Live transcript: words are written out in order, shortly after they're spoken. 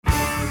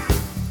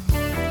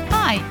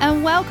Hi,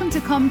 and welcome to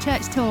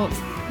Church Talks.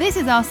 This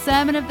is our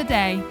sermon of the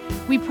day.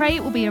 We pray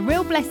it will be a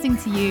real blessing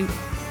to you.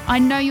 I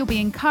know you'll be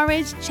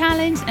encouraged,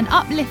 challenged, and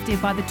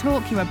uplifted by the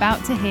talk you're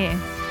about to hear.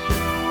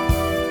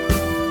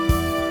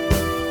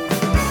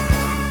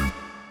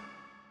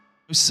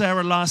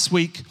 Sarah last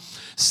week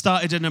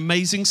started an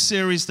amazing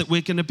series that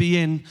we're going to be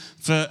in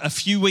for a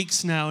few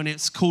weeks now, and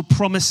it's called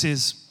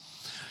Promises.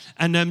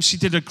 And she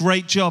did a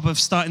great job of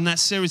starting that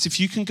series.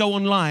 If you can go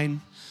online,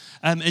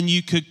 and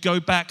you could go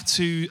back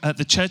to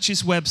the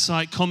church's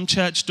website,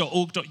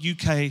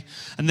 comchurch.org.uk,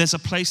 and there's a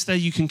place there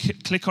you can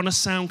click on a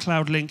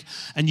SoundCloud link,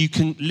 and you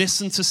can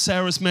listen to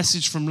Sarah's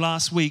message from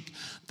last week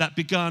that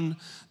begun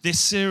this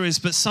series.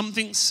 But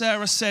something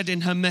Sarah said in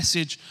her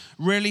message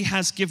really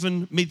has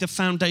given me the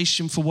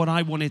foundation for what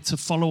I wanted to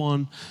follow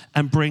on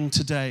and bring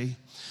today.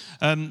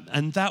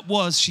 And that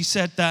was, she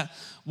said that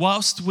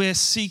whilst we're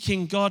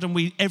seeking God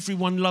and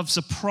everyone loves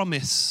a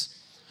promise,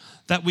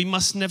 that we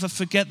must never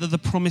forget that the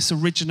promise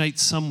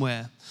originates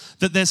somewhere,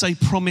 that there's a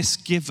promise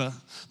giver.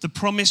 The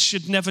promise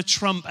should never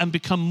trump and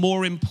become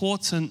more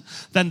important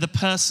than the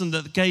person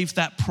that gave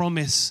that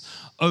promise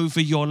over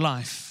your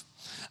life.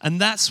 And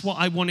that's what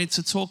I wanted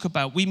to talk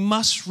about. We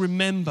must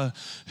remember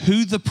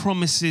who the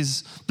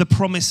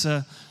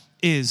promiser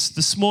is.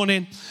 This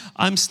morning,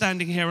 I'm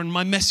standing here and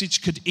my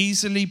message could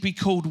easily be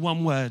called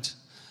one word,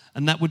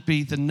 and that would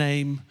be the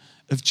name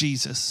of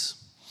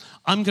Jesus.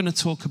 I'm going to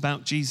talk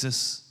about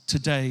Jesus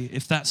today,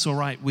 if that's all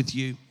right with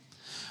you.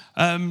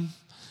 In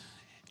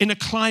a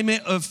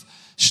climate of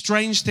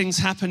strange things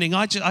happening,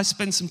 I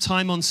spend some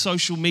time on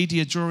social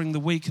media during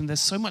the week, and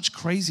there's so much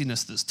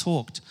craziness that's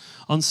talked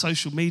on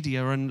social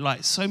media, and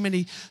like so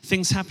many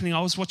things happening. I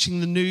was watching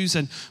the news,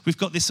 and we've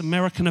got this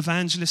American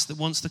evangelist that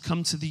wants to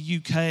come to the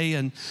UK,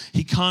 and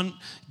he can't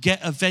get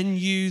a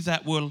venue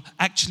that will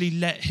actually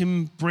let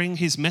him bring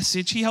his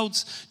message. He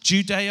holds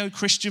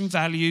Judeo-Christian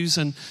values,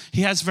 and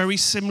he has very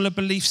similar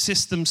belief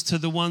systems to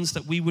the ones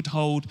that we would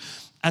hold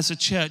as a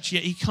church,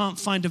 yet he can't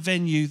find a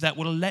venue that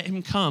will let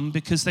him come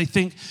because they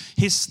think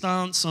his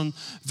stance on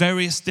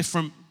various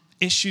different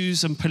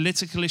issues and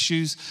political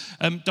issues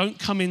don't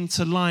come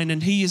into line,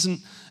 and he isn't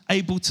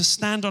able to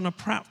stand on a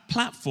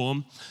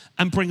platform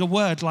and bring a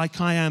word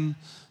like I am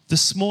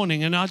this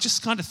morning. And I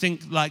just kind of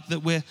think like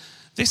that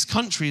this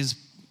country is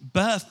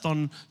birthed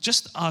on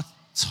just our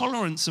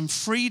tolerance and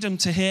freedom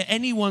to hear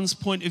anyone's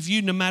point of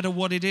view, no matter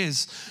what it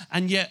is.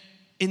 And yet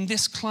in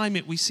this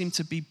climate, we seem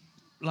to be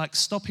like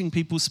stopping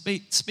people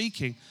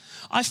speaking.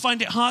 I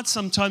find it hard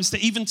sometimes to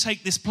even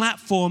take this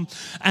platform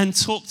and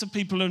talk to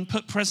people and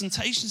put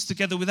presentations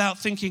together without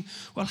thinking,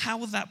 well, how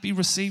will that be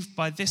received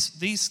by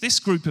this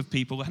group of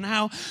people? And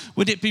how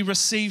would it be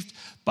received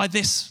by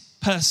this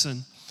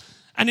person?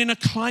 And in a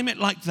climate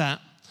like that,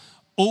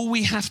 all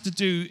we have to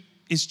do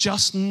is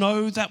just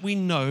know that we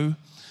know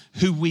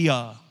who we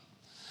are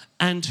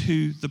and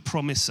who the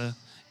promiser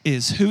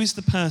is. Who is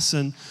the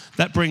person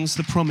that brings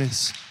the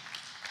promise?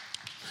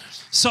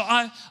 So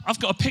I've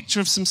got a picture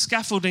of some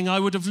scaffolding. I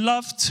would have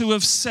loved to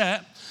have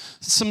set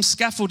some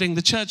scaffolding.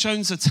 The church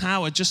owns a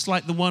tower just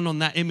like the one on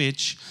that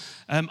image.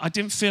 I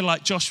didn't feel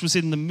like Josh was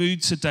in the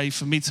mood today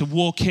for me to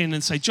walk in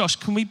and say, Josh,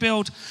 can we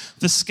build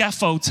the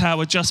scaffold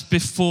tower just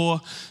before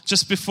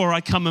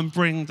I come and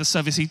bring the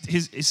service?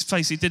 His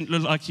face, he didn't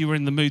look like you were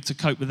in the mood to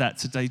cope with that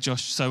today,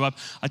 Josh. So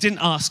I didn't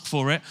ask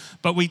for it,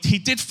 but he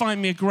did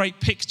find me a great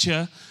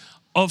picture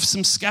of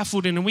some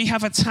scaffolding, and we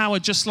have a tower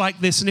just like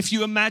this. And if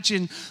you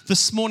imagine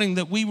this morning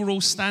that we were all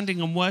standing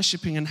and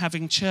worshiping and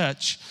having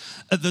church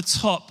at the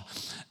top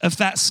of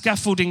that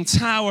scaffolding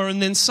tower,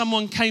 and then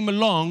someone came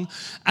along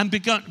and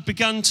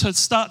begun to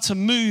start to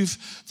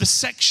move the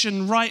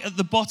section right at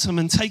the bottom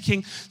and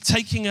taking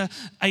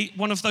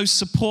one of those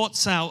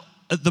supports out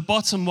at the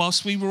bottom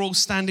whilst we were all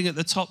standing at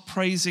the top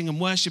praising and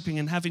worshiping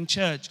and having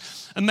church.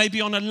 And maybe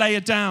on a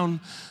layer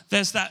down,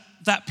 there's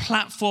that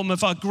platform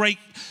of our great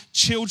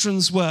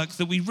children's work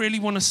that we really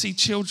want to see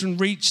children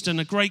reached,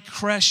 and a great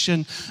creche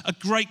and a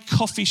great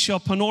coffee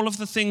shop and all of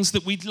the things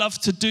that we'd love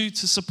to do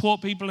to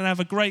support people and have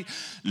a great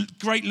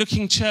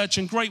looking church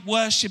and great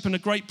worship and a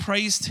great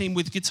praise team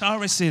with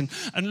guitarists in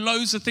and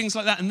loads of things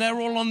like that. And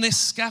they're all on this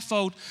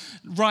scaffold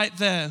right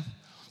there.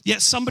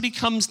 Yet somebody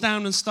comes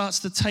down and starts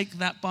to take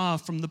that bar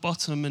from the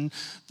bottom, and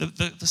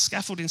the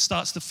scaffolding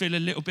starts to feel a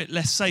little bit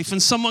less safe.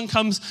 And someone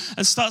comes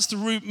and starts to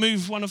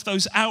move one of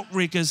those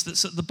outriggers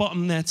that's at the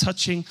bottom there,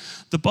 touching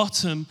the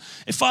bottom.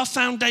 If our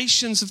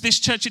foundations of this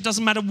church, it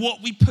doesn't matter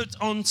what we put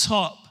on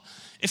top,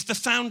 if the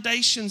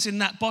foundations in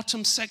that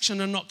bottom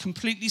section are not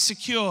completely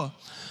secure,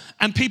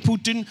 and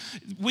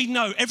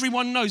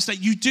everyone knows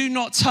that you do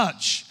not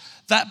touch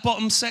that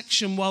bottom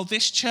section while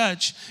this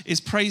church is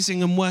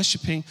praising and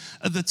worshiping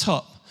at the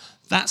top.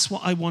 That's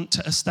what I want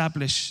to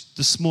establish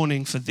this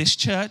morning for this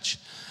church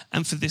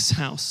and for this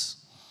house.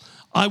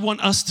 I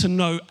want us to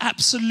know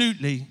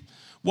absolutely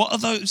what are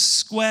those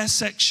square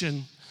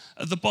section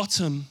at the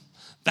bottom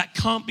that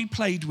can't be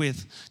played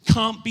with,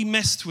 can't be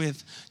messed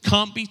with,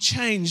 can't be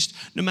changed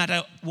no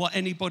matter what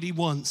anybody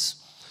wants.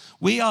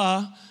 We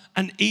are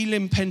an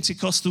Elim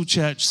Pentecostal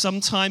church.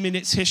 Sometime in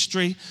its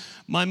history,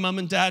 my mum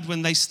and dad,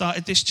 when they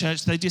started this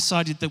church, they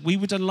decided that we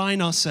would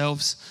align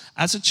ourselves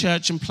as a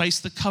church and place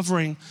the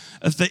covering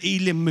of the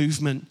Elim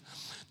movement.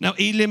 Now,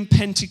 Elim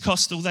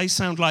Pentecostal, they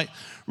sound like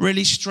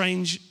really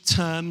strange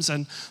terms,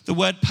 and the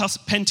word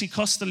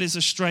Pentecostal is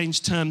a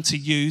strange term to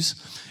use.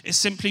 It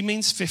simply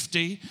means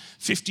 50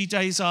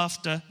 days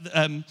after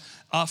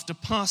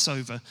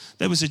Passover.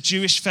 There was a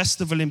Jewish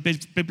festival in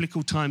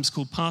biblical times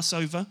called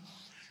Passover,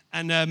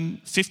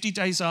 and 50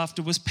 days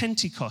after was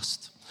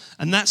Pentecost.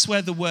 And that's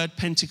where the word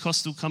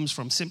Pentecostal comes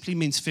from. Simply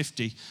means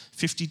 50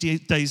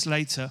 days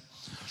later.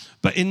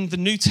 But in the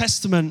New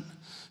Testament,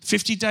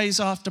 50 days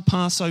after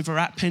Passover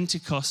at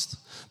Pentecost,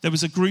 there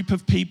was a group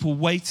of people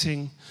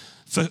waiting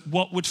for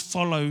what would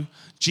follow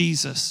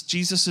Jesus.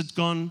 Jesus had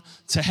gone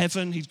to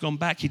heaven, he'd gone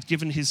back, he'd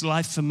given his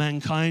life for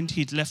mankind,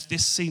 he'd left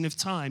this scene of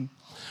time,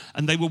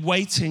 and they were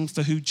waiting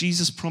for who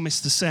Jesus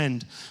promised to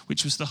send,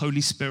 which was the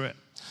Holy Spirit.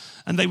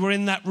 And they were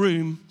in that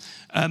room,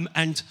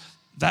 and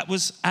that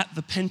was at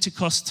the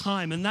Pentecost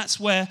time, and that's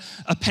where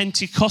a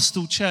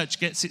Pentecostal church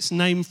gets its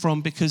name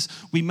from, because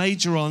we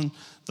major on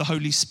the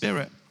Holy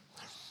Spirit.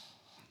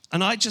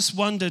 And I just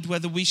wondered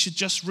whether we should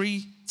just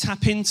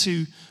tap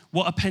into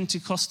what a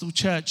Pentecostal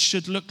church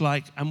should look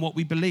like and what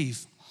we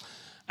believe.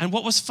 And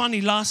what was funny,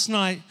 last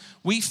night,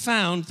 we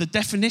found the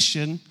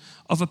definition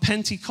of a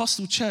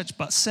Pentecostal church,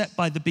 but set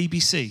by the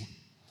BBC,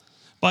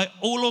 by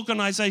all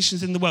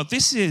organizations in the world.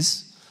 This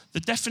is the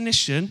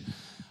definition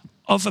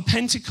of a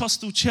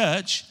Pentecostal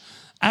church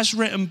as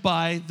written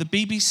by the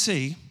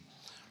BBC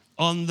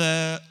on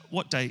the,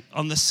 what date?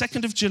 On the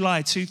 2nd of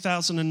July,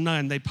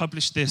 2009, they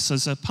published this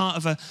as a part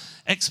of an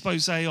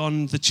expose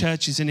on the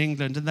churches in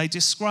England. And they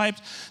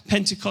described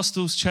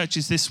Pentecostal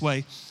churches this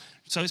way.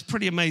 So it's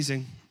pretty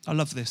amazing. I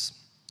love this.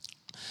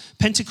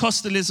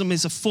 Pentecostalism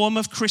is a form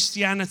of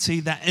Christianity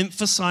that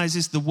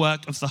emphasizes the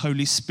work of the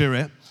Holy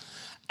Spirit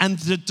and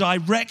the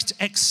direct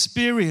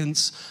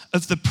experience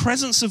of the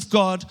presence of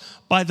God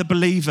by the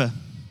believer.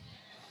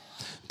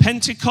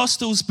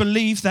 Pentecostals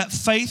believe that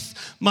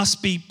faith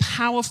must be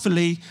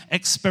powerfully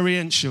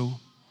experiential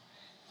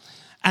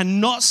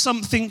and not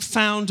something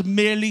found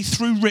merely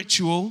through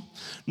ritual,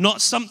 not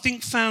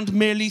something found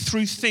merely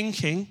through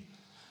thinking,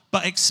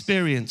 but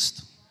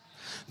experienced.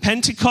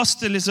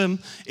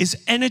 Pentecostalism is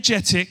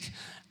energetic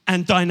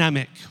and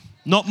dynamic.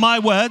 Not my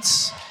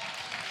words,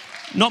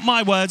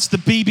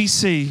 the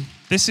BBC.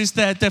 This is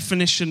their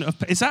definition of,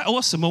 is that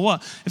awesome or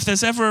what? If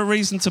there's ever a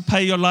reason to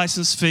pay your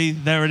license fee,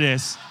 there it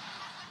is.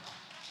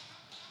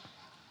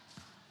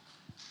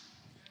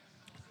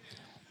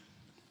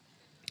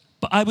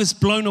 But I was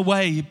blown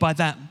away by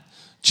that.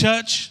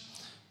 Church,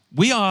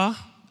 we are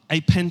a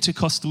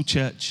Pentecostal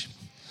church.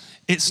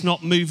 It's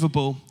not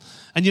movable.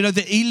 And you know,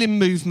 the Elim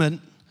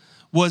movement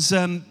was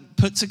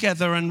put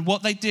together, and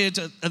what they did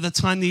at the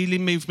time the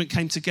Elim movement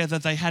came together,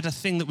 they had a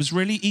thing that was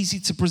really easy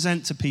to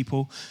present to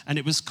people, and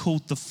it was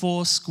called the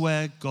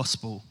Four-Square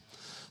Gospel.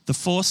 The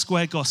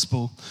Four-Square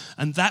Gospel.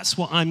 And that's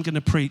what I'm going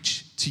to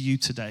preach to you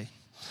today.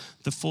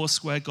 The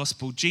Four-Square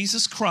Gospel.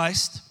 Jesus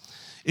Christ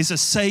is a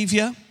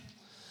savior.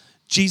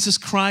 Jesus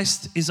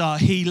Christ is our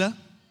healer.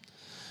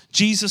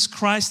 Jesus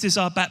Christ is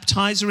our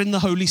baptizer in the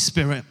Holy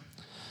Spirit.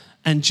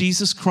 And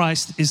Jesus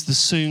Christ is the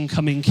soon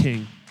coming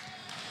King.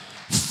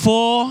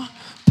 4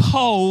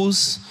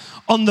 poles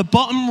on the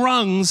bottom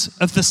rungs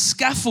of the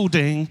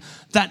scaffolding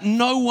that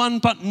no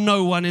one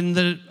in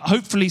the,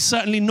 hopefully,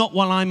 certainly not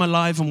while I'm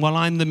alive and while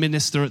I'm the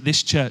minister at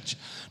this church,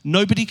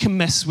 nobody can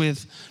mess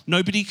with,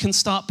 nobody can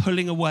start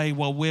pulling away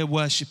while we're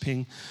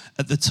worshiping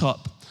at the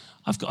top.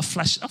 I've got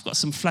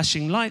some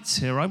flashing lights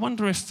here. I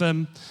wonder if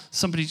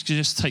somebody could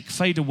just take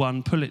fader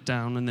 1, pull it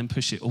down, and then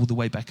push it all the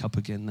way back up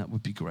again. That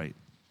would be great.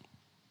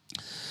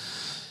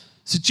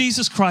 So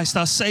Jesus Christ,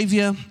 our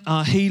Savior,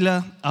 our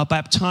healer, our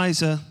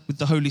baptizer with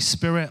the Holy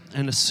Spirit,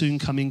 and a soon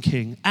coming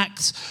King.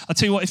 Acts, I'll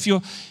tell you what,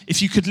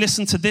 if you could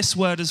listen to this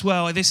word as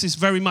well, this is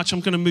very much, I'm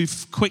going to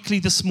move quickly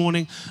this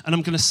morning, and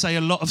I'm going to say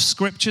a lot of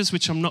scriptures,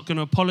 which I'm not going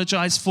to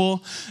apologize for.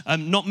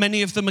 Not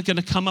many of them are going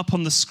to come up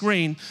on the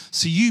screen,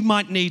 so you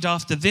might need,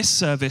 after this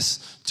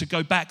service, to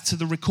go back to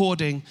the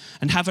recording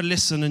and have a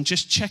listen and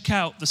just check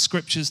out the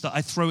scriptures that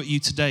I throw at you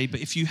today.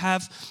 But if you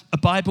have a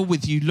Bible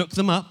with you, look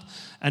them up.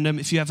 And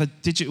if you have a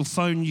digital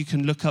phone, you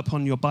can look up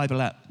on your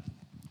Bible app.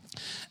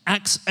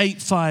 Acts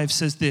 8:5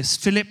 says this: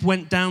 Philip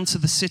went down to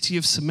the city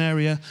of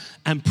Samaria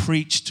and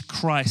preached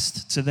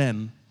Christ to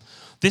them.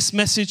 This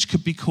message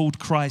could be called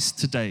Christ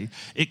today.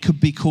 It could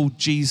be called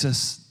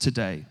Jesus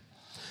today.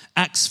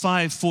 Acts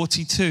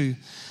 5:42,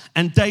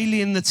 and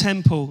daily in the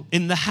temple,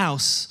 in the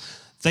house,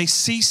 they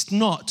ceased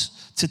not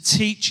to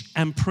teach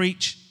and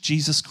preach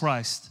Jesus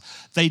Christ.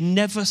 They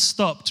never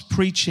stopped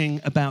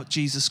preaching about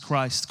Jesus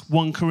Christ.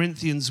 1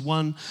 Corinthians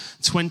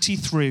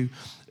 1:23.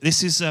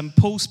 This is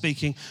Paul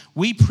speaking.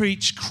 We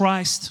preach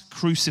Christ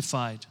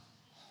crucified.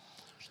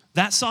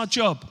 That's our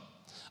job.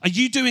 Are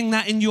you doing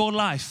that in your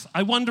life?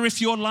 I wonder if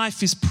your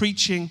life is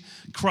preaching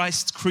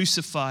Christ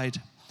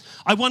crucified.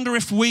 I wonder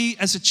if we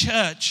as a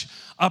church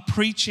are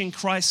preaching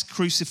Christ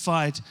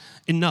crucified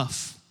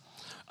enough.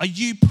 Are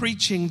you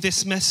preaching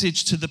this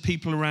message to the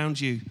people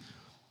around you?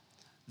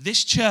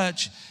 This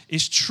church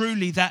is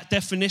truly that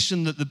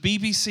definition that the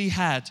BBC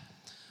had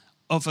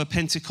of a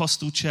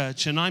Pentecostal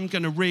church. And I'm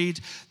going to read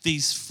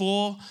these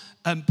 4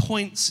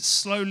 points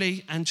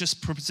slowly and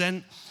just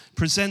present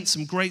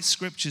some great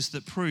scriptures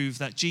that prove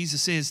that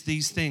Jesus is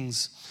these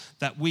things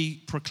that we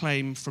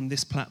proclaim from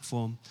this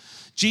platform.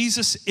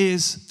 Jesus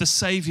is the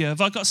Savior.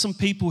 Have I got some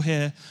people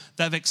here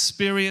that have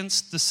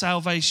experienced the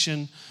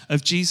salvation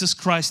of Jesus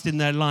Christ in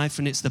their life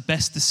and it's the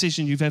best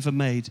decision you've ever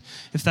made?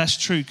 If that's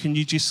true, can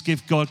you just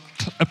give God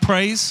a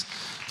praise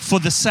for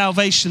the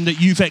salvation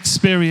that you've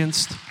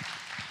experienced?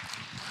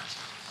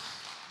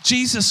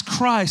 Jesus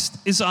Christ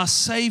is our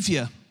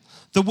Savior.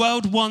 The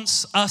world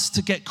wants us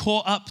to get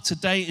caught up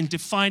today in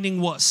defining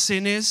what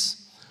sin is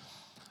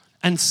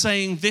and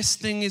saying this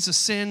thing is a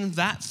sin,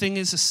 that thing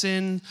is a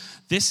sin,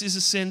 this is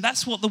a sin.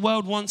 That's what the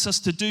world wants us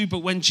to do. But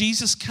when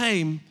Jesus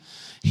came,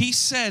 he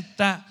said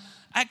that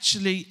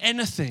actually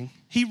anything,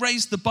 he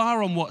raised the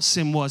bar on what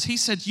sin was. He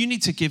said, you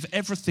need to give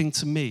everything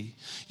to me.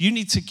 You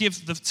need to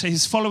give to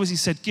his followers, he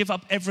said, give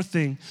up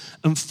everything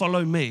and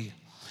follow me.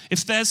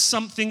 If there's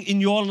something in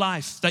your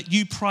life that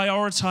you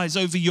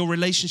prioritize over your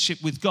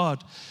relationship with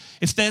God,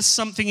 if there's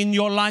something in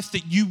your life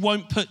that you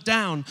won't put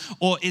down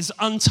or is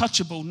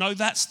untouchable, no,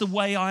 that's the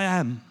way I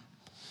am.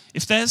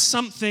 If there's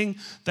something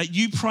that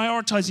you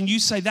prioritize and you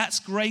say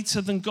that's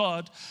greater than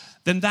God,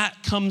 then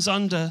that comes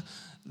under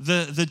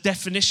the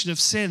definition of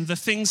sin. The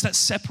things that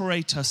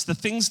separate us, the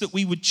things that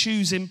we would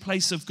choose in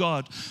place of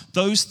God,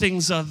 those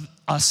things are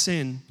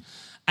sin.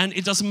 And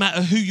it doesn't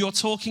matter who you're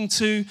talking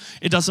to.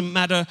 It doesn't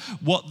matter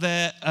what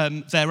their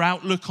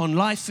outlook on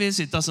life is.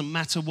 It doesn't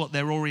matter what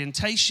their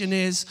orientation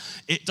is.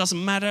 It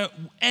doesn't matter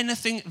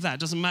anything of that. It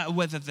doesn't matter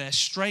whether they're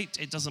straight.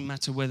 It doesn't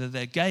matter whether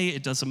they're gay.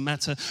 It doesn't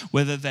matter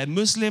whether they're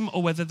Muslim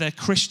or whether they're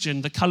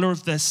Christian, the color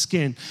of their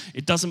skin.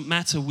 It doesn't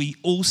matter. We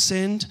all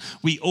sinned.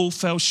 We all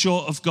fell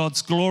short of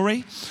God's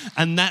glory.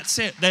 And that's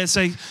it.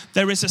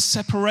 There is a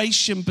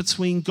separation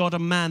between God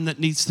and man that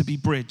needs to be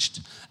bridged.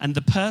 And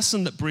the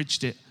person that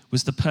bridged it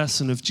was the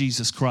person of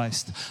Jesus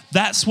Christ.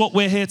 That's what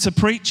we're here to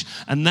preach,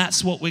 and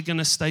that's what we're going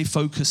to stay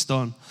focused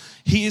on.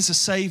 He is a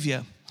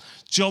Savior.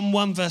 John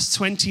 1 verse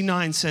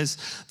 29 says,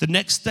 the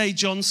next day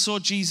John saw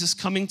Jesus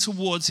coming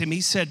towards him.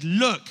 He said,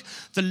 look,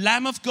 the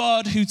Lamb of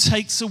God who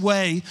takes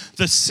away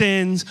the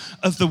sins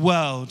of the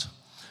world.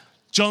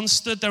 John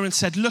stood there and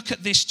said, look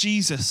at this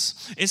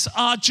Jesus. It's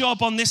our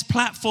job on this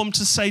platform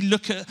to say,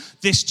 look at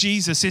this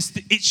Jesus.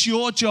 It's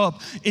your job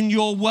in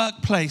your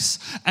workplace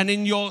and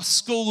in your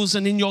schools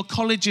and in your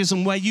colleges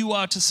and where you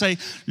are to say,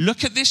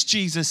 look at this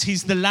Jesus.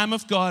 He's the Lamb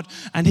of God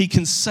and he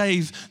can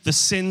save the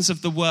sins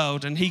of the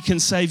world and he can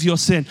save your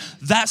sin.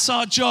 That's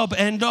our job,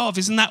 end of.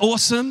 Isn't that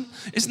awesome?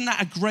 Isn't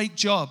that a great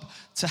job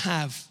to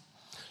have?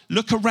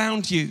 Look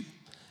around you.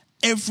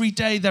 Every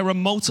day there are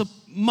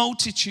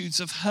multitudes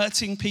of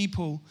hurting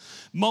people,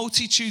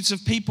 multitudes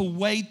of people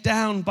weighed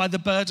down by the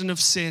burden of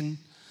sin.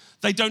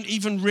 They don't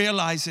even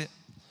realize it.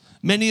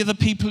 Many of the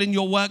people in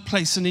your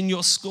workplace and in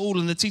your school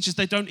and the teachers,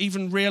 they don't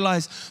even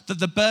realize that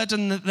the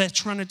burden that they're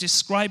trying to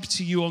describe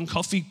to you on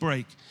coffee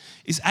break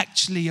is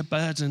actually a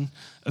burden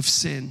of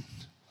sin.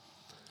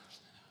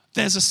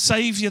 There's a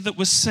Savior that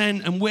was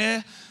sent, and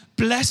we're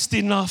blessed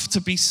enough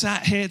to be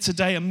sat here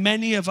today, and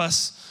many of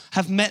us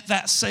have met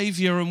that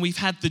Savior and we've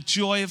had the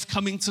joy of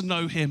coming to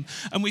know him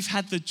and we've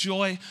had the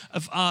joy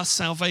of our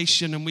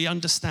salvation and we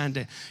understand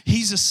it.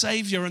 He's a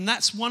Savior, and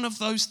that's one of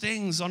those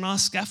things on our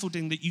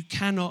scaffolding that you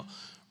cannot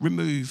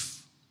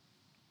remove.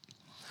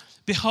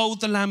 Behold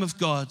the Lamb of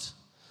God,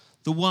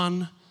 the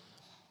one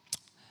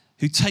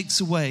who takes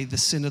away the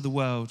sin of the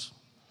world.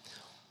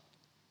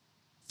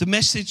 The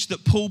message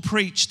that Paul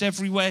preached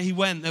everywhere he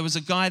went, there was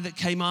a guy that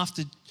came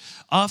after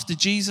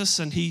Jesus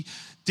and he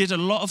did a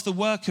lot of the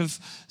work of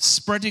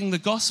spreading the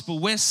gospel.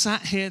 We're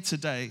sat here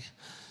today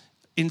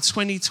in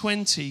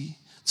 2020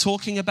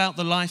 talking about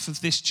the life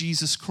of this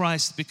Jesus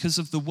Christ because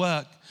of the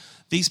work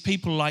these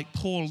people like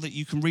Paul that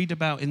you can read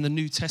about in the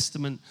New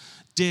Testament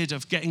did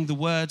of getting the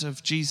word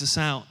of Jesus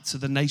out to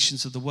the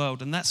nations of the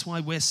world. And that's why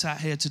we're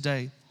sat here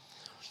today.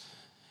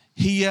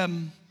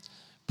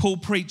 Paul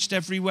preached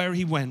everywhere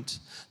he went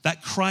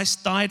that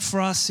Christ died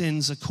for our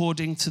sins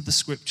according to the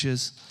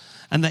scriptures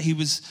and that he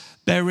was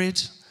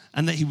buried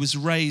and that he was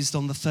raised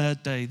on the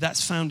third day.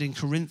 That's found in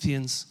 1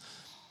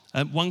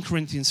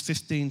 Corinthians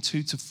 15,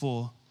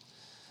 2-4.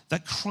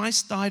 That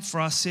Christ died for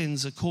our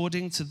sins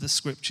according to the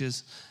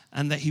scriptures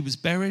and that he was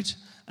buried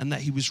and that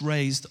he was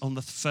raised on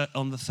the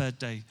third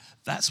day.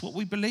 That's what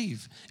we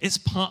believe. It's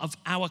part of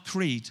our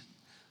creed.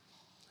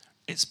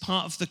 It's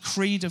part of the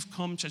creed of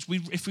Com Church.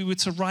 If we were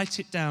to write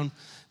it down,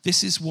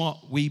 this is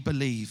what we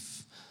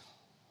believe.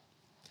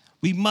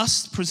 We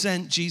must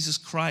present Jesus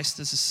Christ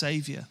as a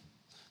Savior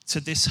to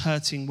this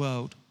hurting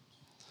world.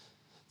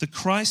 The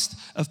Christ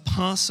of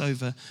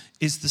Passover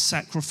is the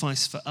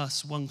sacrifice for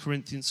us. 1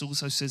 Corinthians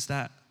also says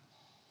that.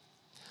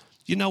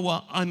 You know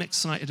what? I'm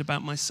excited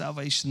about my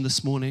salvation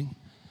this morning.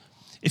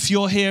 If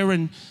you're here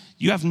and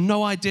You have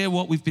no idea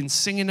what we've been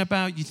singing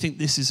about. You think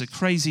this is a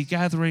crazy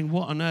gathering.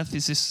 What on earth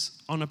is this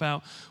on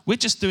about? We're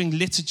just doing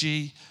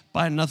liturgy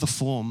by another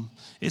form.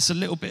 It's a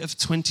little bit of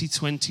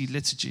 2020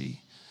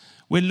 liturgy.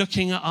 We're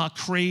looking at our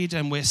creed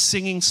and we're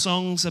singing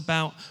songs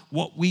about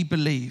what we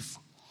believe.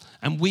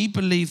 And we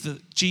believe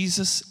that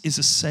Jesus is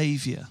a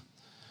savior.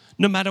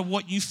 No matter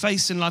what you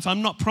face in life,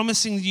 I'm not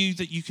promising you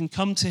that you can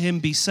come to him,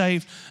 be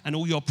saved, and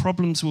all your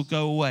problems will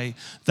go away.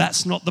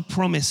 That's not the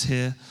promise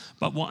here.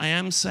 But what I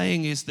am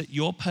saying is that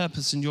your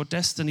purpose and your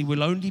destiny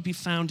will only be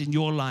found in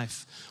your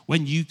life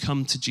when you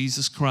come to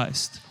Jesus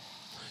Christ.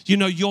 You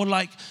know, you're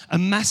like a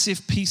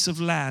massive piece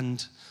of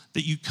land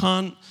that you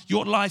can't,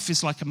 your life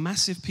is like a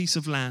massive piece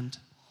of land.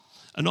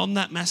 And on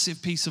that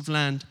massive piece of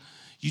land,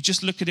 you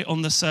just look at it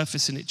on the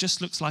surface and it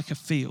just looks like a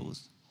field.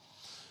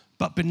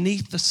 But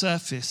beneath the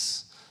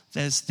surface,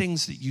 there's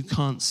things that you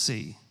can't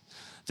see.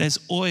 There's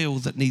oil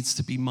that needs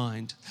to be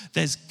mined.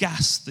 There's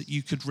gas that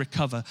you could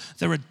recover.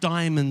 There are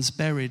diamonds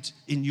buried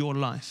in your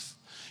life.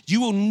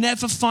 You will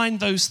never find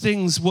those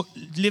things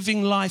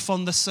living life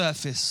on the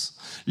surface,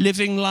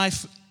 living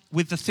life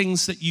with the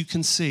things that you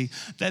can see.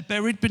 They're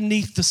buried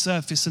beneath the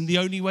surface, and the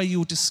only way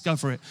you'll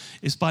discover it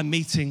is by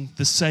meeting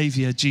the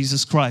Savior,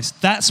 Jesus Christ.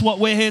 That's what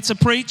we're here to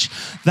preach.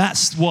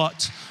 That's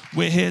what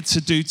we're here to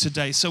do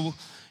today. So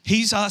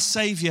he's our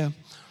Savior.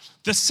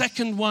 The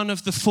second one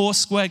of the 4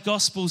 square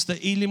gospels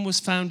that Elim was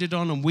founded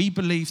on, and we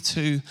believe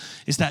too,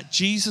 is that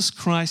Jesus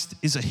Christ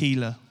is a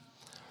healer.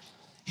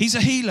 He's a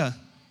healer.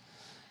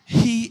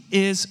 He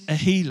is a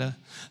healer.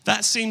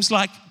 That seems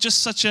like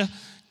just such a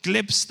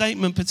glib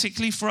statement,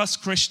 particularly for us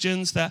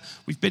Christians that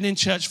we've been in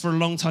church for a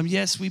long time.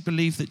 Yes, we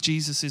believe that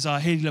Jesus is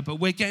our healer, but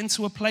we're getting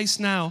to a place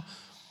now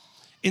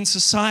in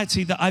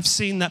society that I've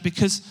seen that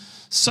because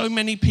so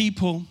many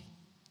people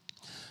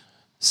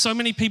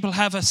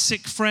have a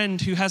sick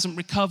friend who hasn't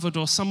recovered,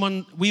 or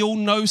someone, we all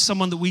know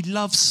someone that we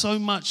love so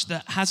much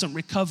that hasn't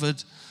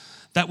recovered,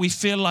 that we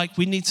feel like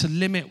we need to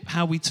limit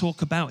how we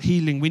talk about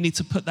healing. We need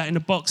to put that in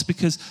a box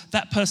because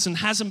that person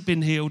hasn't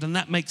been healed, and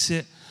that makes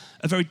it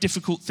a very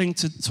difficult thing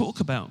to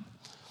talk about.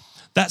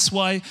 That's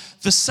why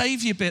the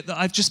Savior bit that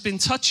I've just been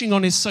touching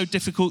on is so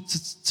difficult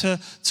to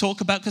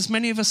talk about, because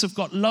many of us have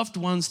got loved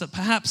ones that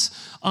perhaps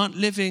aren't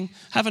living,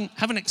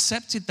 haven't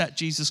accepted that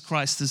Jesus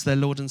Christ as their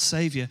Lord and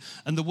Savior.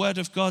 And the Word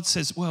of God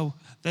says, well,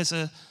 there's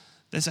a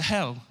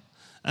hell,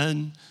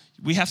 and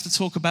we have to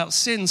talk about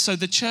sin. So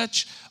the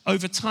church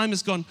over time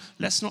has gone,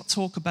 let's not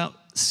talk about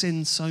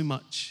sin so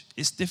much.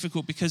 It's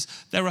difficult because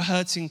there are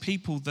hurting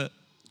people that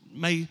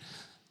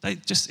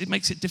it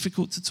makes it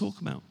difficult to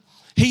talk about.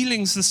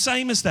 Healing's the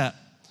same as that.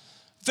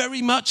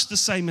 Very much the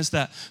same as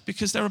that,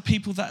 because there are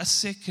people that are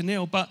sick and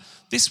ill. But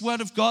this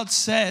word of God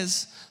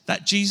says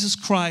that Jesus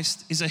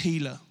Christ is a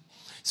healer.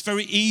 It's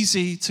very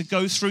easy to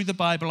go through the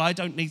Bible. I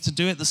don't need to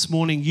do it this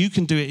morning. You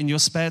can do it in your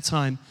spare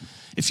time.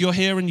 If you're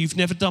here and you've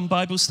never done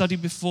Bible study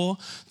before,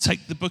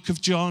 take the book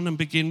of John and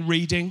begin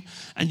reading,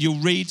 and you'll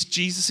read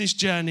Jesus'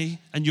 journey,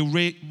 and you'll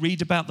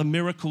read about the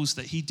miracles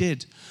that he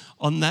did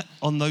on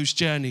those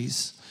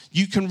journeys.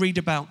 You can read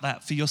about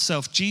that for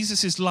yourself.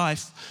 Jesus'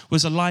 life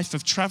was a life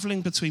of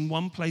traveling between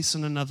one place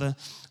and another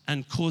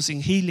and causing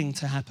healing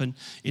to happen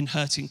in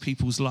hurting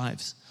people's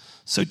lives.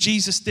 So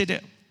Jesus did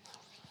it.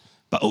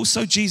 But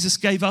also Jesus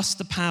gave us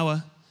the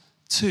power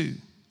too.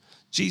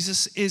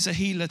 Jesus is a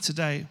healer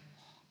today.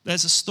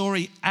 There's a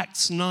story,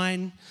 Acts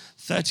 9,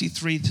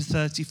 33 to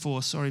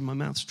 34. Sorry, my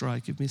mouth's dry.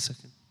 Give me a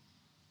second.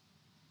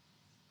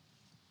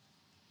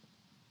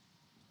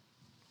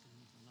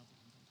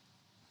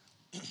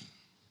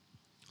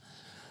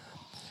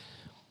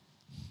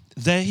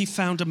 There he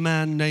found a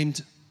man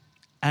named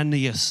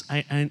Aeneas.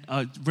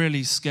 I'm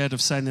really scared of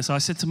saying this. I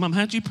said to Mum,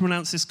 how do you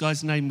pronounce this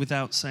guy's name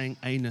without saying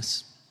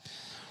anus?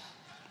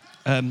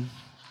 I've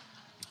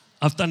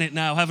done it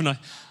now, haven't I?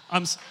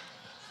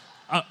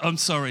 I'm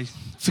sorry.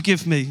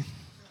 Forgive me.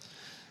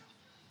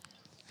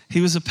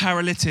 He was a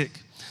paralytic.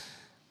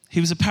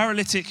 He was a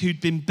paralytic who'd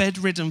been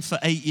bedridden for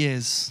 8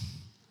 years.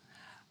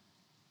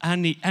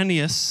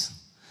 Aeneas,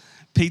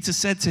 Peter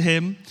said to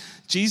him,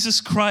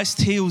 Jesus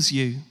Christ heals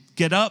you.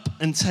 Get up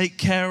and take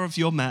care of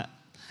your mat.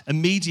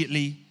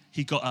 Immediately,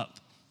 he got up.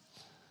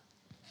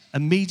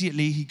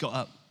 Immediately, he got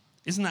up.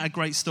 Isn't that a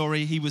great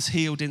story? He was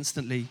healed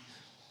instantly.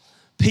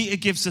 Peter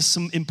gives us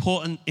some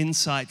important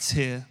insights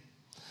here.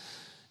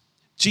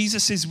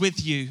 Jesus is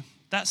with you.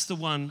 That's the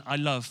one I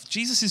love.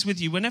 Jesus is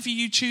with you. Whenever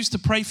you choose to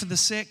pray for the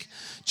sick,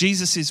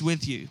 Jesus is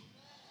with you.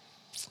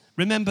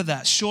 Remember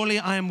that. Surely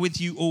I am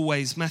with you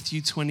always, Matthew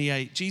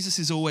 28. Jesus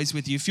is always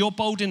with you. If you're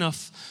bold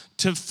enough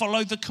to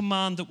follow the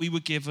command that we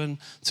were given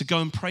to go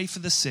and pray for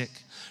the sick,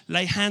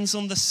 lay hands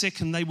on the sick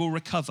and they will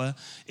recover,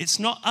 it's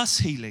not us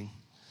healing.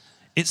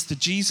 It's the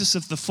Jesus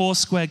of the 4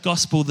 square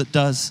gospel that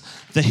does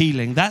the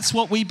healing. That's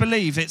what we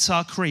believe. It's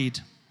our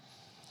creed.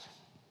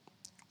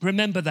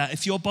 Remember that.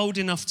 If you're bold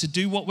enough to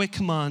do what we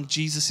command,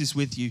 Jesus is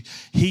with you.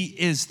 He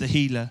is the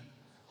healer.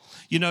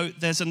 You know,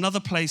 there's another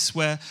place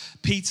where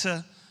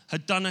Peter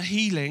had done a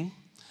healing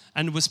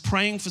and was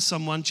praying for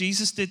someone.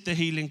 Jesus did the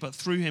healing, but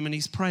through him, and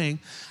he's praying.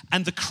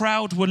 And the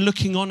crowd were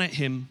looking on at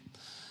him.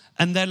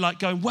 And they're like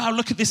going, wow,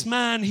 look at this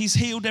man. He's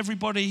healed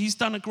everybody. He's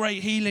done a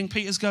great healing.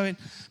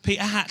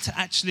 Peter had to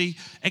actually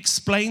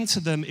explain to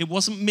them, it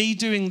wasn't me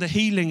doing the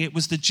healing. It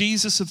was the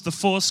Jesus of the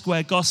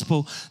Foursquare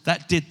gospel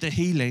that did the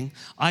healing.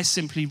 I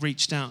simply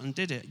reached out and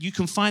did it. You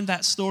can find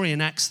that story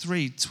in Acts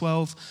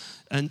 3:12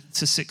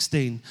 to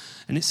 16.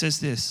 And it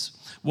says this,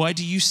 why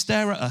do you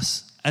stare at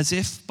us as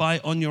if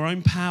on your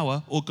own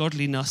power or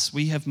godliness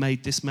we have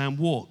made this man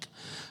walk?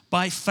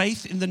 By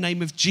faith in the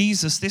name of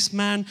Jesus, this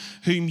man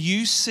whom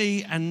you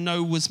see and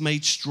know was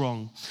made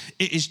strong.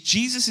 It is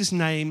Jesus'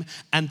 name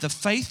and the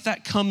faith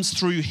that comes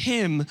through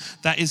him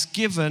that is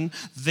given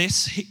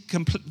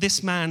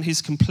this man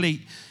his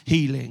complete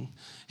healing.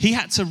 He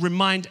had to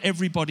remind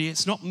everybody,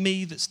 it's not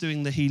me that's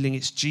doing the healing,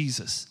 it's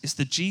Jesus. It's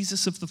the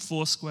Jesus of the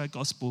Foursquare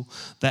gospel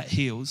that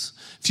heals.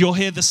 If you're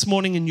here this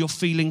morning and you're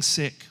feeling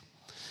sick,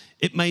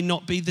 it may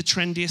not be the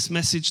trendiest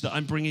message that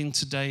I'm bringing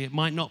today. It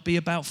might not be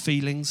about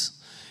feelings.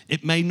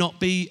 It may not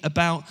be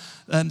about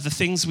the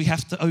things we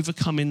have to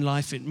overcome in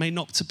life. It may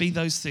not be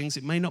those things.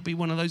 It may not be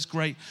one of those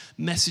great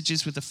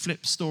messages with a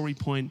flip story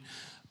point.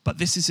 But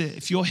this is it.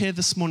 If you're here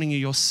this morning and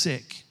you're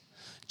sick,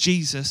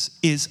 Jesus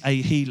is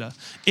a healer.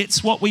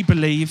 It's what we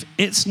believe.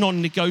 It's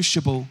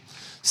non-negotiable.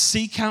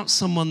 Seek out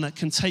someone that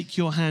can take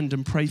your hand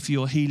and pray for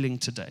your healing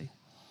today.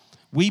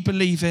 We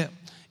believe it.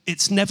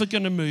 It's never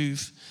going to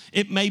move.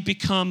 It may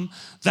become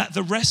that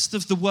the rest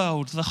of the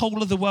world, the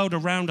whole of the world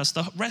around us,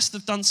 the rest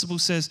of Dunstable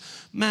says,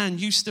 man,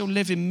 you still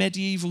live in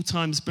medieval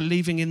times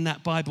believing in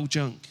that Bible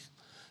junk.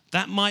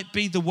 That might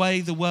be the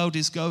way the world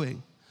is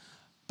going.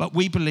 But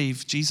we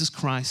believe Jesus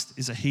Christ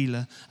is a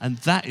healer, and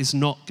that is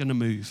not going to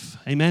move.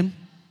 Amen?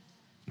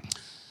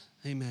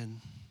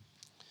 Amen.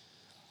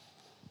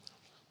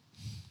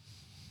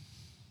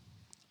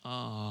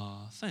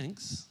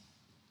 Thanks.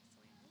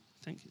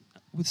 Thank you.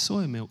 With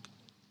soy milk.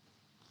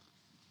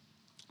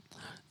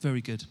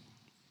 Very good.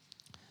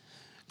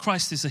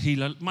 Christ is a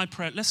healer. My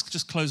prayer, let's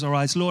just close our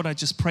eyes. Lord, I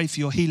just pray for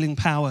your healing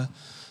power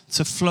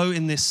to flow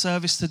in this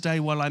service today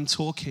while I'm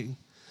talking.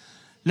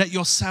 Let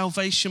your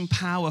salvation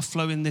power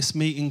flow in this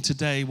meeting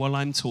today while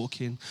I'm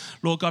talking.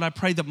 Lord God, I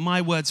pray that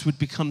my words would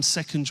become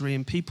secondary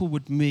and people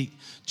would meet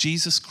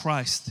Jesus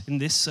Christ in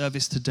this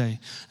service today,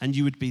 and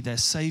you would be their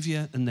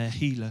Savior and their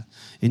healer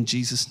in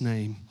Jesus'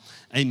 name.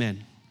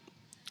 Amen.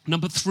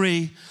 Number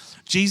 3,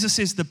 Jesus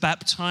is the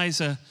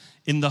baptizer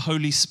in the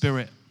Holy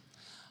Spirit.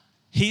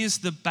 He is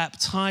the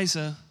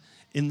baptizer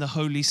in the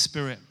Holy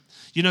Spirit.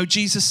 You know,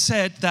 Jesus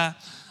said that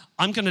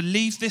I'm going to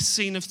leave this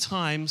scene of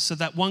time so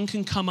that one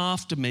can come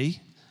after me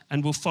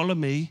and will follow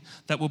me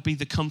that will be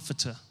the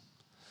comforter.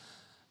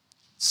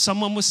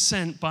 Someone was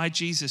sent by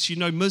Jesus. You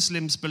know,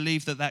 Muslims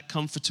believe that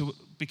comforter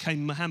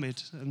became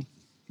Muhammad. And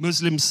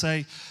Muslims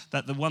say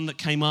that the one that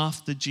came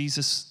after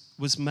Jesus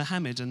was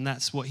Muhammad, and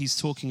that's what he's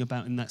talking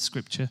about in that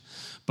scripture.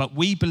 But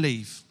we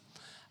believe,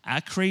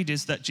 our creed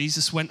is that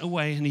Jesus went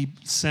away and he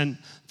sent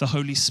the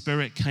Holy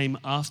Spirit came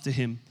after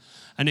him.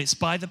 And it's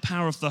by the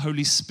power of the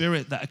Holy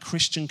Spirit that a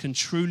Christian can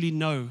truly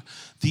know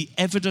the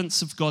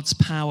evidence of God's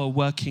power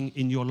working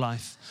in your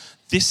life.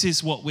 This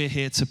is what we're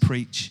here to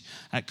preach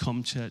at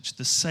ComChurch,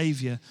 the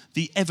Savior,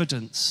 the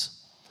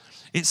evidence.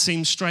 It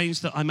seems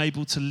strange that I'm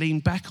able to lean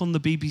back on the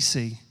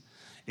BBC.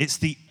 It's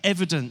the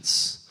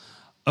evidence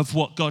of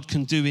what God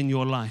can do in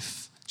your life.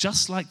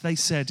 Just like they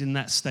said in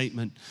that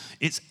statement,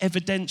 it's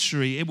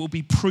evidentiary, it will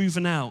be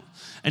proven out.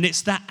 And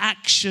it's that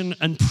action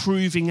and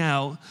proving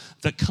out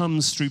that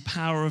comes through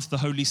power of the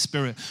Holy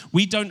Spirit.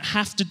 We don't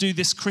have to do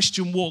this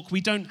Christian walk. We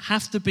don't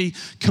have to be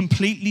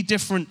completely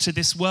different to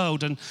this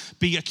world and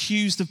be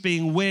accused of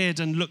being weird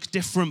and look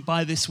different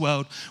by this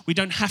world. We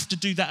don't have to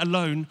do that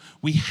alone.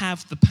 We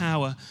have the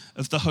power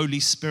of the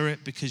Holy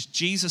Spirit because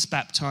Jesus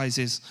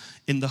baptizes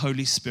in the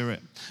Holy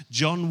Spirit.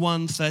 John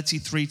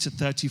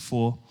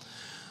 1:33-34.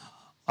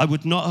 I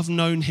would not have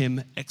known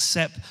him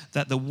except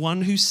that the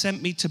one who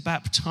sent me to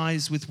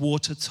baptize with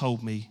water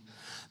told me,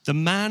 the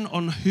man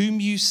on whom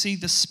you see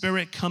the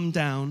Spirit come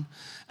down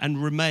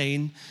and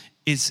remain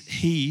is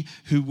he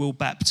who will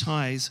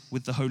baptize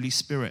with the Holy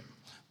Spirit.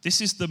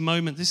 This is the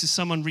moment, this is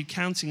someone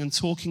recounting and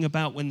talking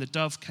about when the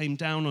dove came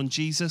down on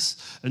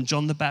Jesus and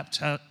John the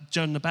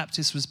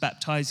Baptist was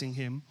baptizing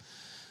him.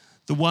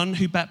 The one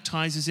who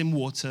baptizes in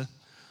water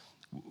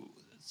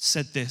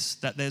said this,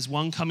 that there's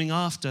one coming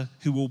after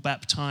who will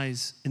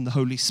baptize in the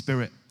Holy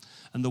Spirit.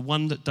 And the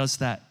one that does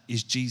that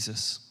is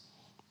Jesus.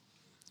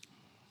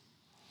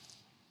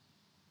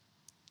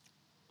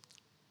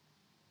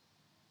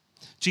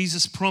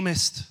 Jesus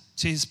promised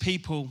to his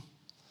people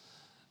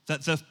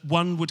that the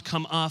one would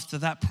come after.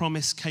 That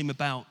promise came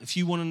about. If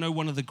you want to know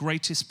one of the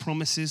greatest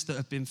promises that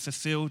have been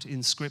fulfilled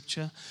in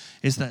Scripture,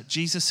 is that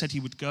Jesus said he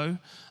would go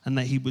and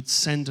that he would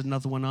send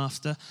another one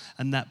after,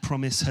 and that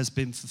promise has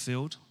been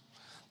fulfilled.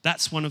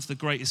 That's one of the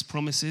greatest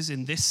promises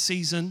in this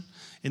season.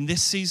 In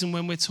this season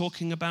when we're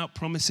talking about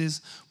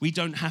promises, we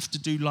don't have to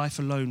do life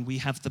alone. We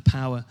have the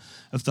power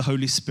of the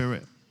Holy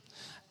Spirit.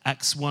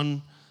 Acts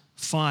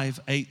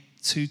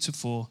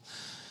 1:5-8-2-4.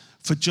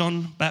 For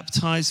John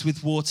baptized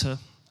with water,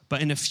 but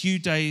in a few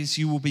days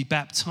you will be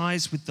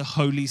baptized with the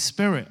Holy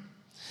Spirit.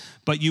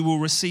 But you will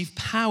receive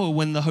power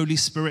when the Holy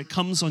Spirit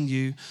comes on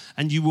you,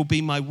 and you will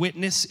be my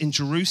witness in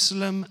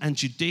Jerusalem and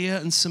Judea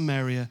and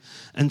Samaria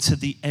and to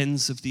the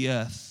ends of the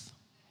earth.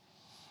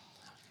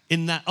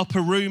 In that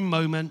upper room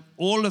moment,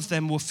 all of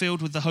them were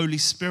filled with the Holy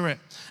Spirit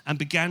and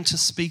began to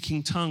speak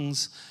in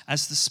tongues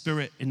as the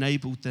Spirit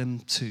enabled them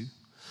to.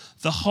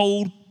 The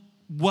whole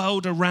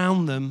world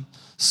around them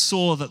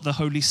saw that the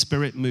Holy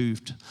Spirit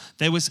moved.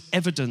 There was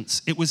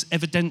evidence. It was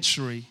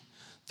evidentiary.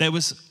 There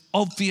was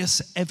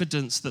obvious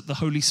evidence that the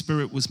Holy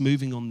Spirit was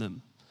moving on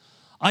them.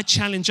 I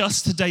challenge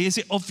us today, is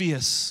it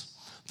obvious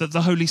that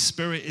the Holy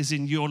Spirit is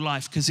in your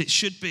life? Because it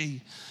should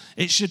be.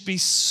 It should be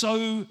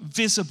so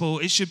visible.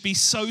 It should be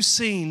so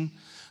seen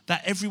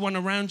that everyone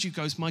around you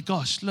goes, my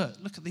gosh,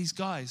 look at these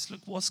guys.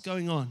 Look what's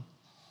going on.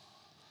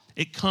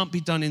 It can't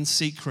be done in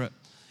secret.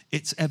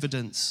 It's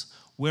evidence.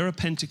 We're a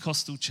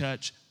Pentecostal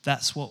church.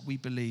 That's what we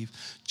believe.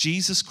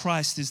 Jesus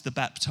Christ is the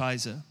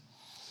baptizer.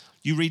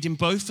 You read in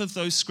both of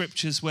those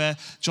scriptures where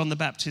John the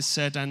Baptist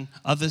said and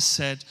others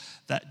said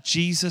that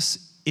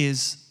Jesus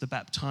is the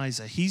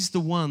baptizer. He's the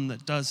one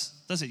that does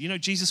it. You know,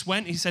 Jesus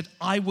went, he said,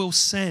 I will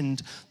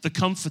send the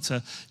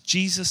Comforter.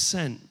 Jesus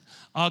sent.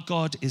 Our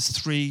God is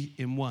 3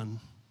 in 1.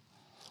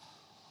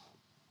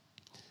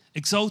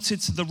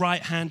 Exalted to the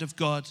right hand of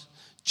God,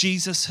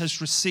 Jesus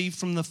has received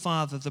from the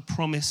Father the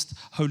promised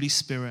Holy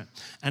Spirit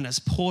and has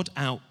poured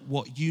out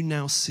what you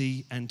now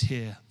see and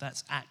hear.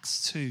 That's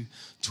Acts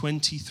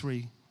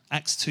 2:33.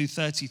 Acts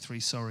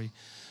 2:33.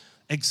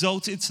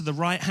 Exalted to the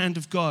right hand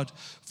of God,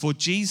 for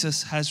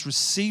Jesus has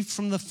received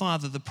from the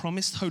Father the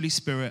promised Holy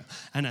Spirit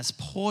and has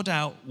poured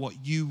out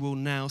what you will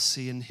now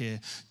see and hear.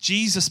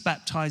 Jesus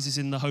baptizes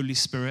in the Holy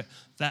Spirit.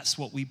 That's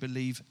what we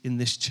believe in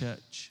this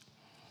church.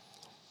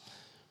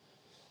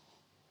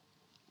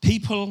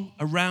 People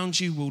around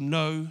you will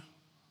know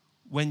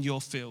when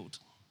you're filled.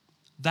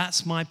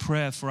 That's my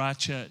prayer for our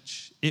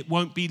church. It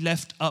won't be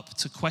left up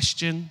to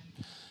question.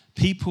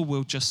 People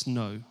will just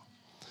know.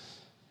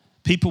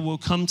 People will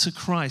come to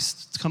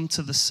Christ, come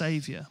to the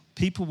Savior.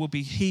 People will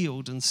be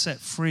healed and set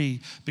free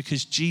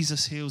because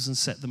Jesus heals and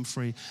set them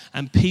free.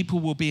 And people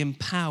will be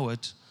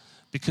empowered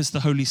because the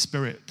Holy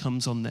Spirit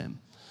comes on them.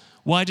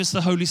 Why does the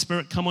Holy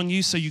Spirit come on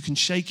you? So you can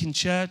shake in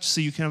church,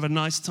 so you can have a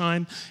nice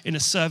time in a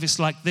service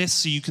like this,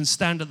 so you can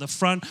stand at the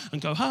front and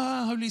go,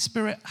 Holy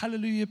Spirit,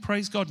 hallelujah,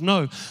 praise God.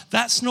 No,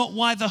 that's not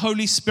why the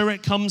Holy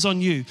Spirit comes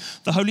on you.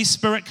 The Holy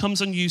Spirit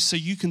comes on you so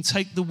you can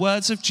take the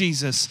words of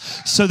Jesus,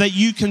 so that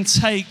you can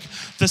take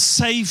the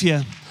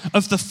Savior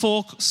of the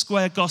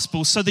four-square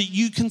gospel, so that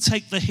you can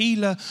take the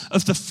healer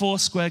of the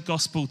four-square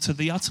gospel to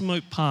the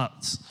uttermost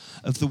parts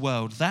of the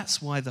world.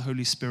 That's why the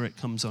Holy Spirit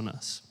comes on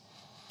us.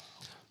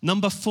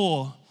 Number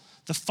 4,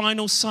 the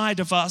final side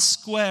of our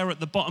square at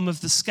the bottom of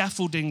the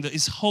scaffolding that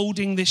is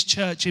holding this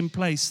church in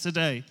place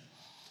today.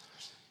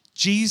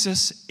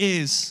 Jesus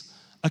is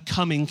a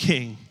coming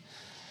King.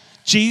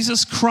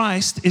 Jesus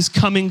Christ is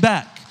coming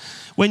back.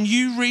 When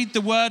you read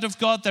the Word of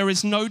God, there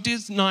is no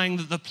denying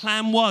that the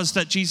plan was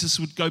that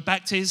Jesus would go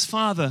back to his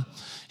Father.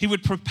 He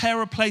would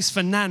prepare a place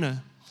for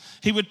Nana.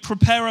 He would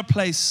prepare a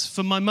place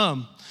for my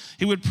mum.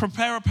 He would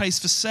prepare a place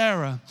for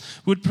Sarah.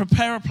 He would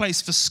prepare a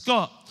place for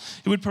Scott.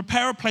 He would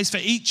prepare a place for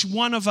each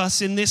one of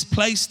us in this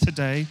place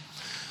today.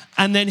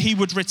 And then he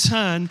would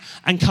return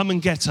and come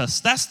and get us.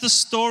 That's the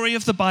story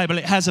of the Bible.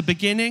 It has a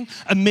beginning,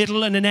 a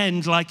middle, and an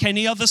end, like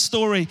any other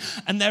story.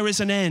 And there is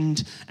an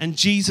end, and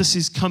Jesus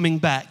is coming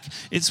back.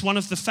 It's one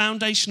of the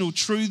foundational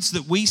truths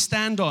that we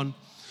stand on.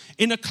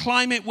 In a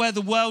climate where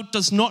the world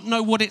does not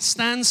know what it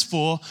stands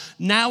for,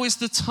 now is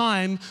the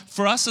time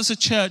for us as a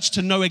church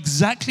to know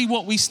exactly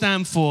what we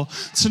stand for,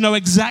 to know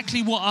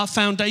exactly what our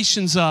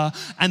foundations are,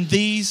 and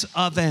these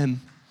are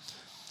them.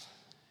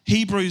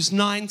 Hebrews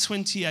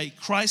 9:28,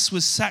 Christ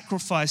was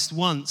sacrificed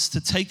once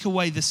to take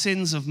away the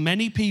sins of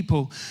many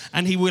people,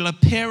 and he will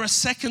appear a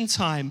second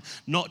time,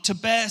 not to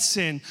bear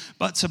sin,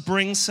 but to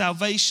bring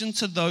salvation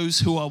to those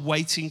who are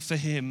waiting for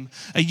him.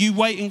 Are you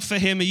waiting for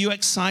him? Are you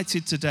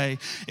excited today?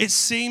 It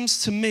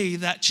seems to me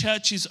that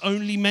churches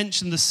only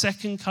mention the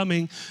second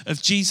coming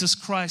of Jesus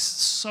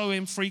Christ so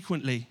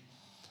infrequently.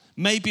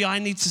 Maybe I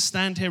need to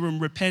stand here and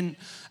repent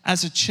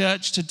as a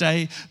church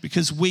today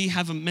because we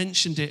haven't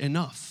mentioned it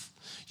enough.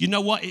 You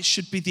know what? It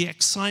should be the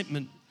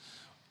excitement.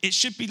 It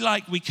should be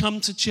like we come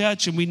to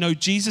church and we know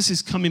Jesus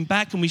is coming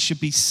back and we should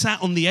be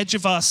sat on the edge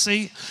of our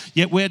seat,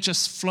 yet we're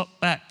just flopped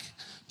back,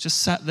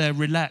 just sat there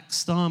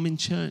relaxed. Oh, I'm in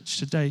church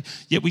today.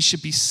 Yet we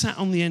should be sat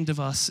on the edge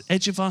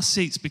of our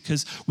seats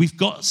because we've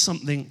got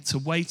something to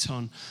wait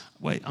on.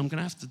 Wait, I'm going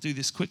to have to do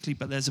this quickly,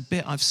 but there's a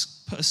bit I've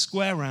put a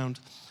square around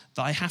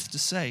that I have to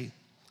say.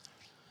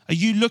 Are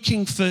you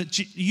looking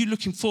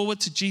forward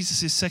to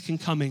Jesus' second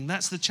coming?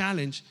 That's the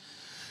challenge.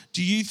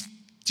 Do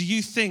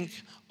you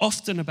think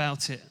often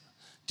about it?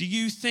 Do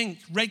you think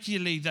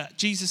regularly that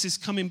Jesus is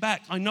coming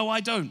back? I know I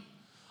don't.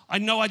 I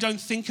know I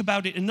don't think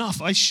about it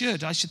enough. I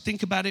should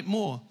think about it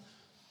more.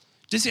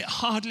 Does it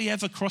hardly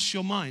ever cross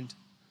your mind?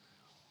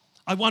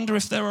 I wonder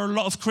if there are a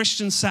lot of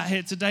Christians sat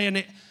here today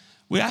and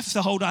we have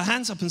to hold our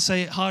hands up and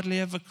say it hardly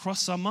ever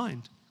crossed our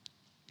mind.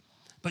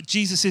 But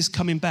Jesus is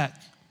coming back.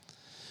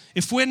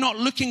 If we're not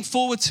looking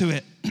forward to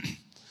it,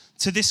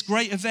 to this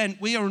great event,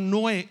 we are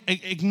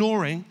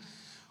ignoring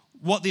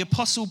what the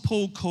Apostle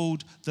Paul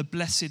called the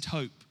blessed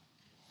hope.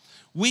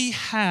 We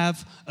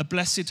have a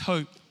blessed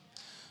hope.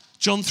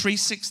 John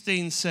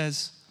 3:16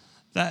 says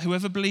that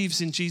whoever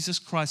believes in Jesus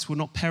Christ will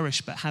not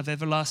perish but have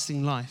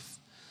everlasting life,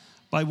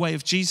 by way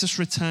of Jesus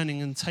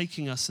returning and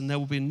taking us, and there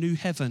will be a new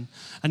heaven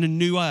and a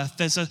new earth.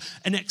 There's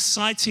an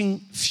exciting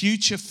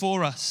future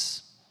for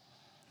us.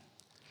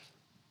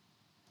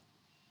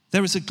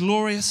 There is a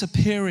glorious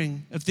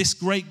appearing of this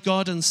great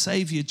God and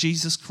Savior,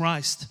 Jesus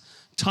Christ.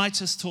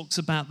 Titus talks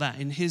about that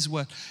in his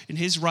word, in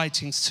his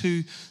writings,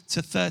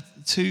 chapter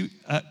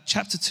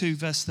 2,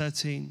 verse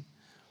 13.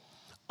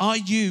 Are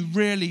you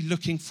really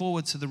looking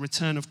forward to the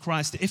return of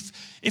Christ?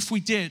 If we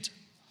did,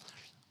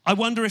 I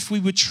wonder if we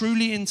were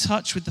truly in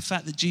touch with the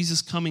fact that Jesus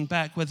is coming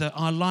back, whether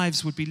our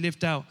lives would be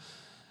lived out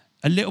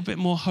a little bit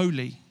more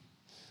holy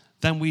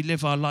than we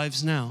live our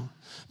lives now.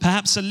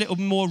 Perhaps a little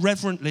more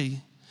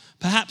reverently.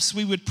 Perhaps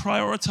we would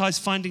prioritize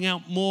finding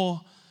out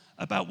more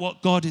about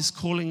what God is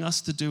calling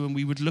us to do, and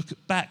we would look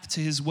back to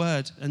his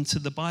word and to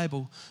the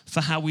Bible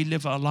for how we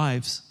live our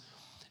lives.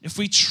 If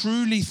we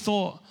truly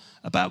thought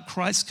about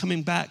Christ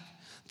coming back,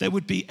 there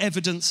would be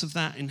evidence of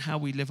that in how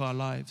we live our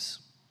lives.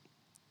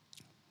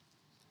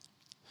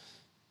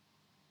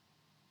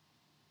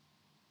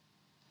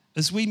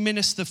 As we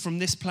minister from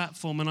this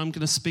platform, and I'm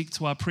going to speak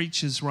to our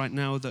preachers right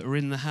now that are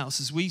in the house,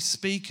 as we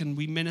speak and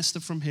we minister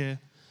from here,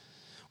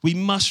 we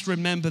must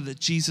remember that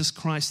Jesus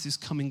Christ is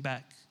coming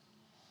back.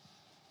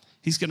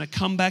 He's going to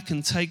come back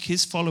and take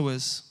his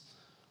followers,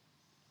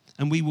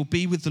 and we will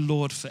be with the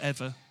Lord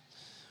forever.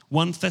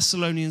 1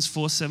 Thessalonians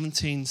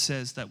 4:17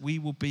 says that we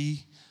will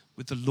be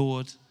with the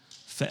Lord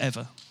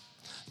forever.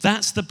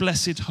 That's the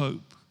blessed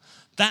hope.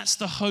 That's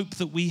the hope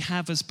that we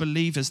have as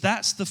believers.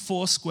 That's the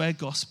four-square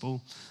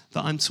gospel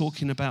that I'm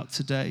talking about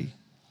today.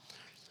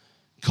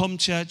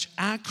 Church,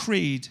 our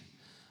creed,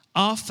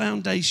 our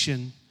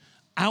foundation,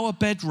 our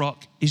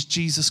bedrock is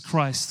Jesus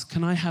Christ.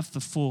 Can I have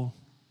the four?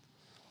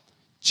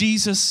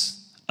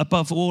 Jesus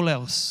above all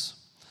else.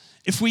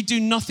 If we do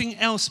nothing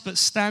else but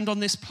stand on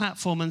this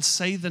platform and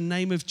say the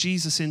name of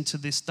Jesus into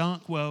this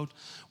dark world,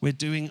 we're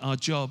doing our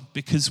job,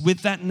 because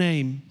with that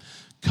name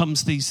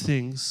comes these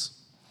things.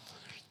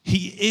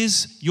 He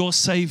is your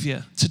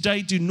Savior.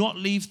 Today, do not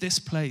leave this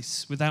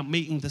place without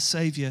meeting the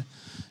Savior,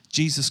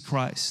 Jesus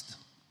Christ.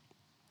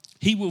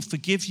 He will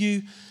forgive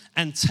you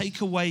and take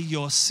away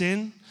your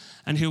sin,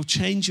 and he'll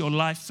change your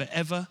life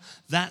forever.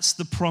 That's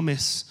the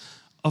promise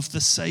of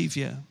the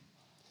Savior.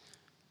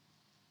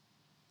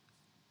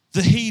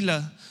 The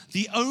healer,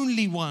 the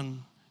only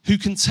one who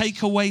can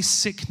take away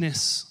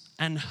sickness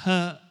and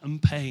hurt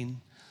and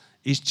pain,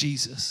 is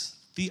Jesus.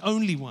 The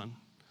only one.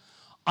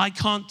 I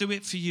can't do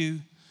it for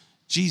you.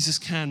 Jesus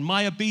can.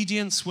 My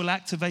obedience will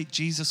activate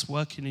Jesus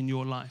working in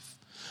your life.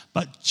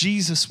 But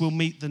Jesus will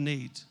meet the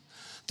need.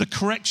 The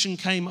correction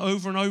came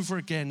over and over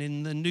again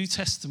in the New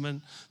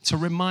Testament to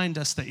remind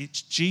us that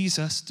it's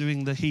Jesus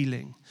doing the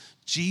healing.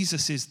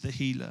 Jesus is the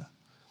healer.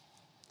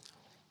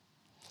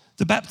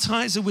 The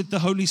baptizer with the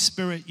Holy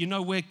Spirit, you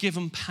know, we're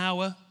given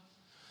power.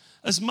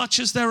 As much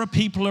as there are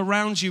people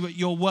around you at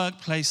your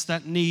workplace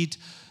that need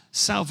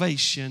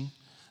salvation,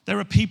 there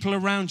are people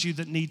around you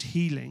that need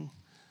healing.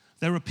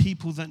 There are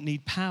people that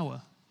need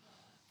power.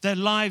 Their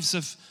lives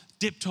have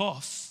dipped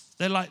off.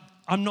 They're like,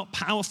 I'm not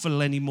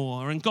powerful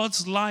anymore. And God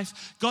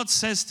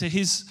says to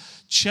his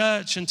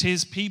church and to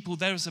his people,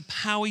 there is a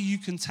power you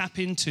can tap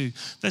into.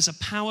 There's a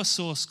power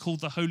source called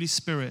the Holy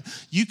Spirit.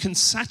 You can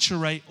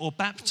saturate or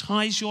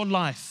baptize your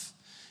life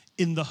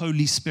in the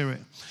Holy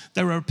Spirit.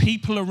 There are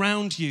people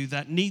around you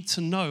that need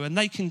to know, and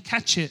they can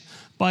catch it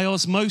by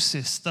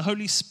osmosis. The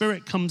Holy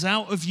Spirit comes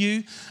out of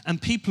you,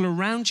 and people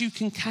around you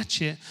can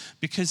catch it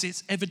because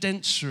it's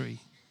evidentiary.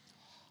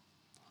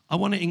 I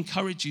want to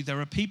encourage you. There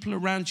are people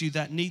around you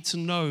that need to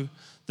know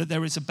that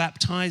there is a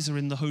baptizer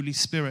in the Holy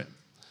Spirit,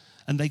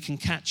 and they can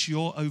catch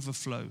your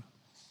overflow.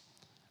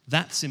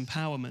 That's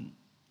empowerment.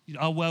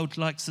 Our world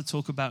likes to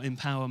talk about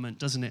empowerment,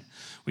 doesn't it?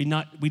 We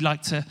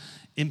like to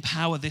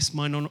empower this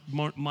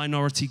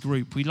minority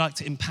group. We like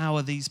to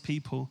empower these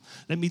people.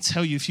 Let me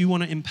tell you, if you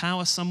want to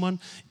empower someone,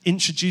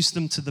 introduce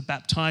them to the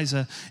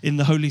baptizer in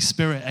the Holy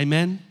Spirit.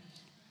 Amen?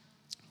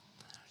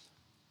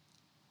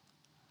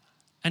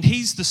 And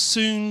he's the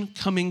soon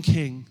coming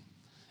King.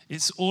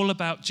 It's all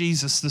about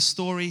Jesus. The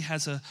story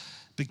has a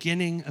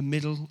beginning, a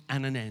middle,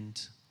 and an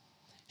end.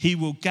 He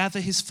will gather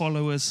his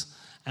followers,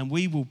 and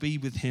we will be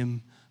with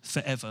him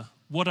forever.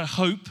 What a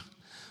hope,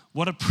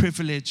 what a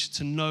privilege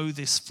to know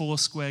this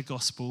four-square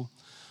gospel.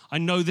 I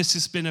know this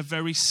has been a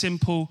very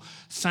simple,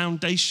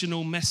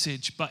 foundational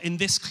message, but in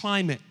this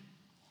climate,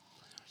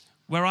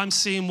 where I'm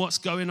seeing what's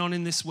going on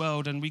in this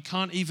world, and we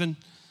can't even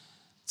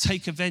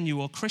take a venue,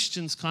 or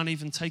Christians can't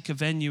even take a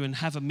venue and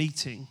have a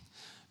meeting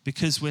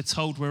because we're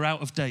told we're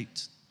out of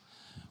date.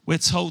 We're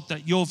told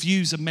that your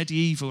views are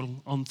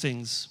medieval on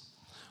things.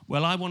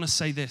 Well, I want to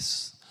say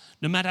this.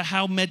 No matter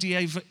how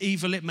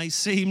medieval it may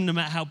seem, no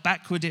matter how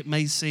backward it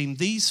may seem,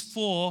 these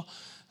four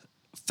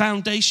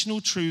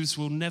foundational truths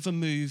will never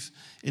move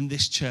in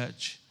this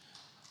church.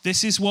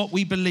 This is what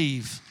we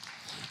believe.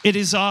 It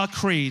is our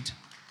creed.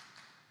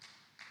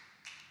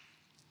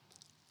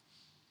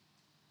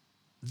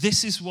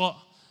 This is what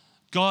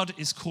God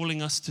is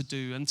calling us to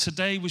do. And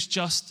today was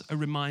just a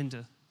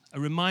reminder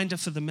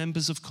for the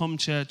members of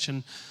ComChurch.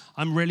 And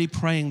I'm really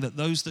praying that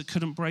those that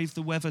couldn't brave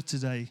the weather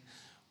today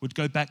would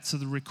go back to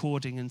the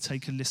recording and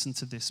take a listen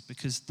to this,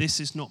 because this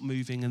is not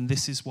moving and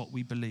this is what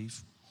we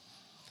believe.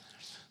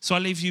 So I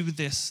leave you with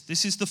this.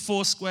 This is the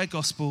Foursquare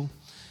Gospel.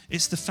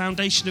 It's the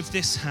foundation of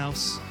this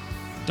house.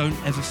 Don't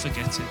ever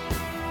forget it.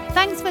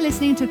 Thanks for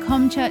listening to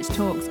ComChurch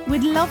Talks.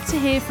 We'd love to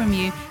hear from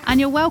you, and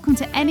you're welcome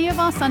to any of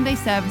our Sunday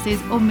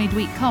services or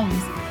midweek comms.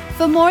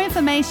 For more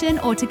information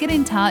or to get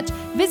in touch,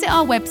 visit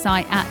our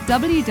website at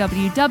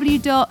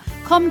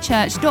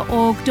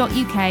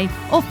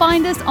www.comchurch.org.uk or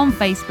find us on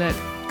Facebook.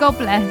 God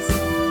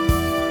bless.